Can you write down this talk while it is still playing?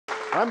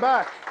I'm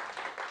back.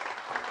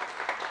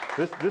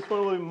 This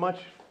one will be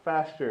much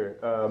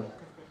faster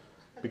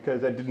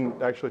because I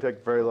didn't actually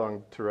take very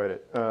long to write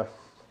it.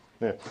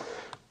 Yeah.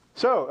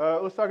 So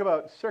let's talk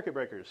about circuit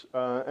breakers.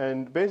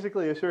 And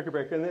basically a circuit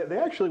breaker, and they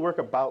actually work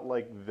about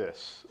like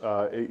this,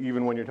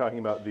 even when you're talking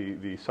about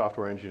the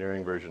software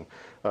engineering version.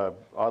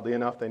 Oddly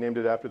enough, they named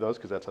it after those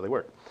because that's how they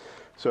work.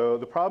 So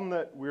the problem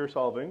that we're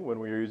solving when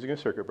we're using a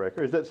circuit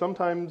breaker is that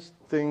sometimes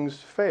things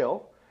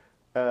fail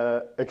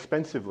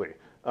expensively.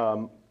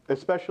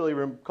 Especially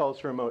calls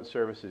to remote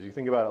services. You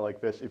think about it like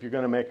this. If you're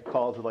going to make a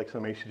call to like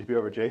some HTTP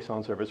over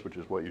JSON service, which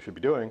is what you should be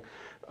doing,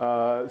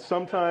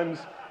 sometimes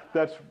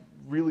that's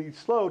really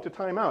slow to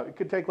time out. It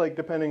could take, like,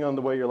 depending on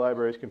the way your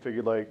library is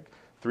configured, like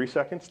 3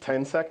 seconds,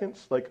 10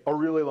 seconds, like a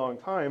really long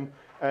time.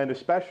 And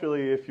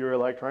especially if you're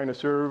like trying to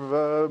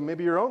serve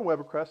maybe your own web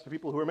requests to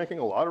people who are making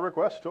a lot of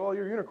requests to all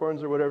your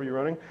unicorns or whatever you're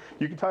running,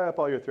 you can tie up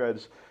all your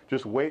threads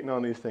just waiting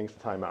on these things to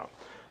time out.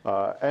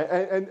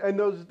 And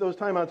those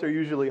timeouts are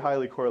usually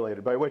highly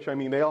correlated, by which I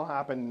mean they all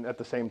happen at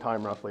the same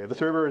time roughly. If the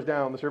server is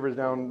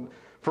down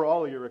for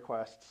all of your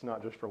requests,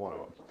 not just for one of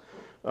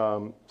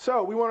them.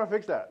 So we want to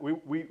fix that.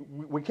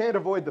 We can't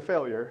avoid the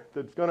failure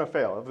that's going to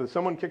fail. If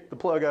someone kicked the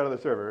plug out of the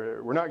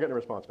server, we're not getting a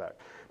response back.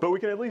 But we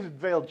can at least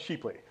fail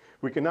cheaply.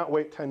 We cannot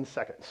wait 10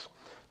 seconds.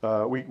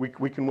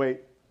 We can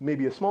wait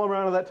maybe a small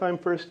amount of that time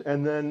first,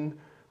 and then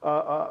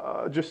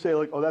just say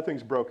like, oh, that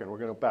thing's broken. We're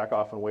going to back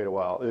off and wait a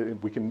while.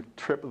 We can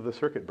trip the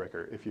circuit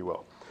breaker, if you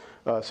will.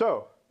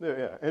 So,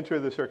 yeah, enter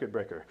the circuit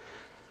breaker.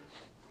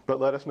 But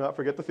let us not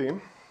forget the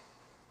theme.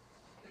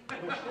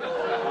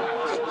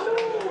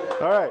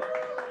 All right.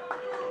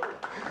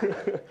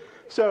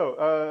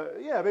 So,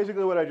 yeah,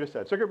 basically what I just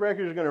said. Circuit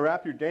breakers are going to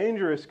wrap your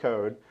dangerous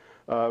code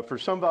for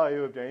some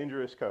value of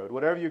dangerous code,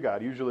 whatever you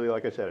got. Usually,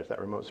 like I said, it's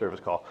that remote service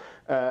call.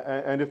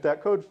 And if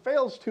that code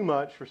fails too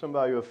much for some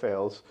value of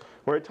fails,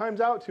 or it times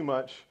out too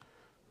much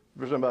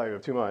for some value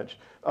of too much,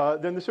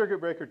 then the circuit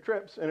breaker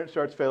trips and it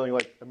starts failing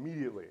like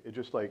immediately. It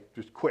just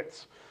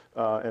quits.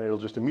 And it'll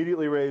just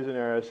immediately raise an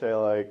error, say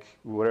like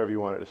whatever you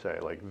want it to say,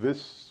 like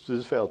this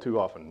has failed too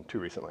often, too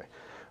recently.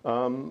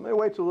 It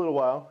waits a little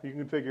while. You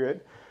can configure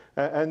it.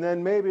 And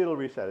then maybe it'll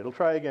reset. It'll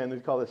try again. We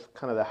call this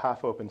kind of the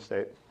half-open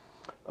state.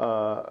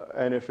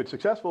 And if it's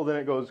successful, then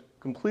it goes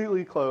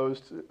completely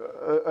closed.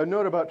 A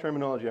note about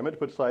terminology. I meant to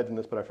put slides in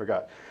this, but I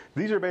forgot.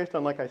 These are based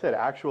on, like I said,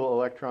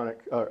 actual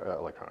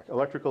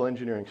electrical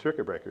engineering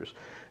circuit breakers.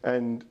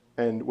 And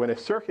when a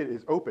circuit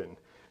is open,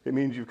 it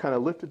means you've kind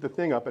of lifted the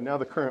thing up, and now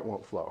the current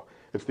won't flow.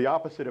 It's the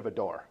opposite of a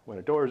door. When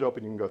a door is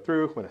open, you can go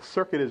through. When a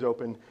circuit is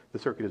open, the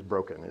circuit is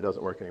broken. It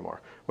doesn't work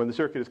anymore. When the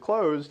circuit is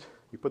closed,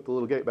 you put the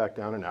little gate back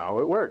down, and now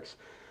it works.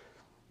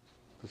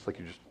 It's like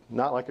you're just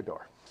not like a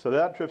door. So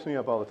that trips me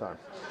up all the time.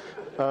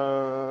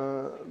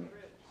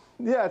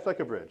 Yeah, it's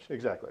like a bridge,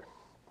 exactly.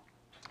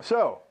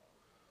 So,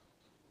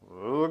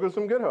 look at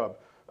some GitHub.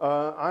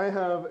 I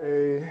have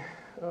a,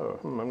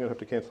 I'm going to have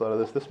to cancel out of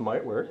this. This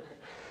might work.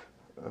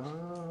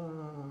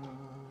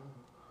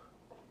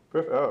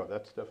 Oh,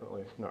 that's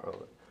definitely not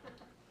relevant.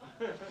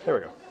 There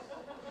we go.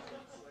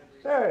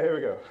 Hey, here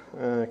we go.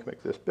 I can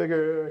make this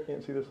bigger. I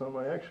can't see this on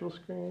my actual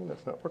screen.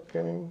 That's not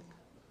working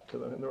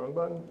because I hit the wrong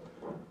button.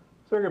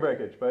 Circuit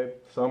breakage by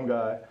some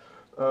guy.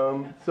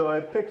 So I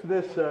picked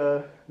this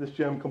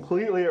gem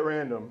completely at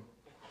random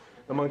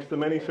amongst the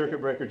many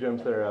circuit breaker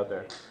gems that are out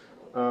there.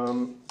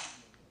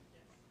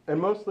 And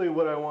mostly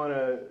what I want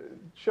to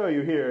show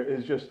you here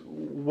is just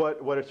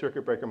what a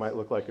circuit breaker might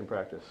look like in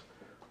practice.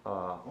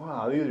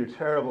 Wow, these are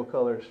terrible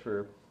colors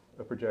for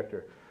a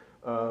projector.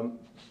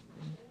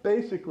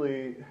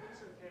 Basically,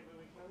 it's okay, but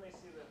we can only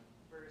see the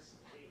first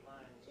 8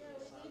 lines. Yeah,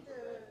 we need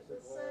the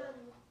sun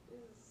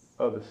is...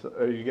 Oh,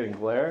 are you getting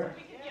glare?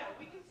 Yeah,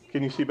 we can see.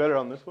 Can you see better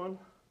on this one?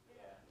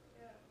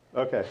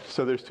 Yeah. Okay,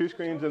 so there's 2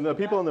 screens, and the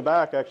people in the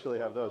back actually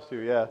have those too,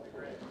 yeah.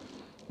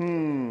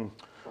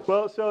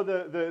 Well, so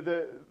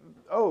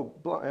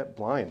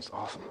blinds,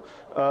 awesome.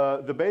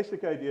 The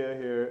basic idea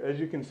here, as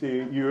you can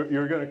see,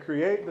 you're going to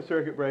create the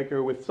circuit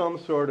breaker with some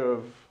sort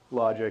of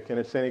logic, and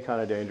it's any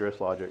kind of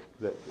dangerous logic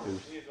that is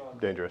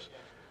dangerous,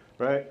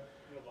 right?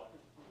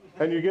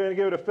 And you're going to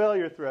give it a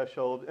failure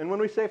threshold. And when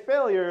we say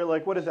failure,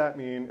 like, what does that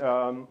mean?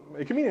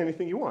 It can mean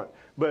anything you want,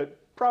 but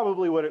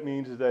probably what it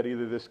means is that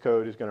either this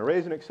code is going to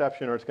raise an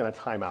exception or it's going to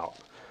time out.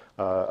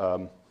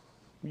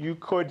 You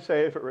could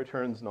say if it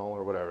returns null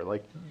or whatever,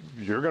 like,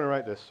 you're going to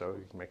write this, so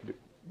you can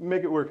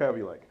make it work however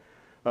you like.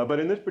 But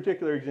in this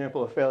particular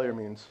example, a failure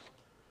means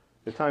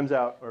it times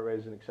out or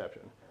raises an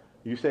exception.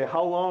 You say,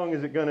 how long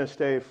is it going to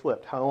stay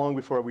flipped? How long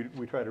before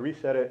we try to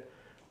reset it?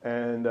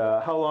 And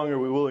how long are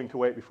we willing to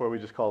wait before we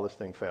just call this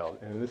thing failed?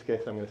 And in this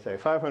case, I'm going to say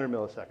 500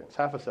 milliseconds,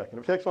 half a second.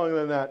 If it takes longer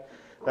than that,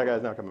 that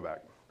guy's not coming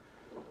back.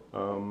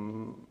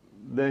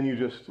 Then you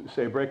just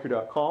say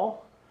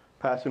breaker.call,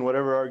 pass in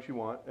whatever args you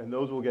want, and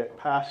those will get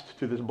passed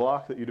to this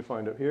block that you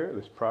defined up here,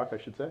 this proc, I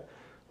should say.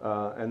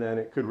 And then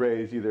it could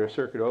raise either a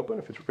circuit open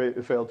if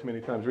it's failed too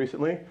many times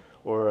recently,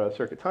 or a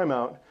circuit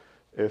timeout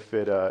if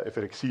it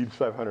exceeds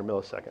 500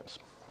 milliseconds.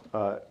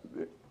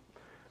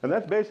 And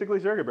that's basically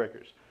circuit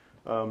breakers.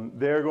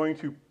 They're going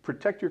to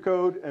protect your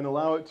code and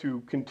allow it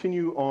to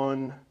continue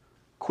on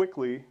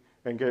quickly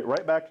and get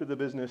right back to the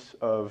business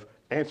of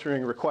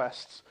answering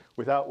requests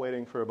without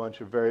waiting for a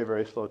bunch of very,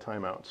 very slow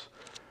timeouts.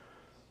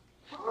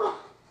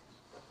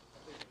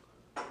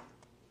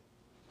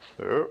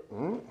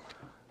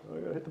 I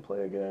gotta hit the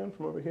play again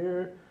from over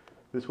here.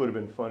 This would have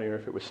been funnier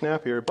if it was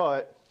snappier,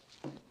 but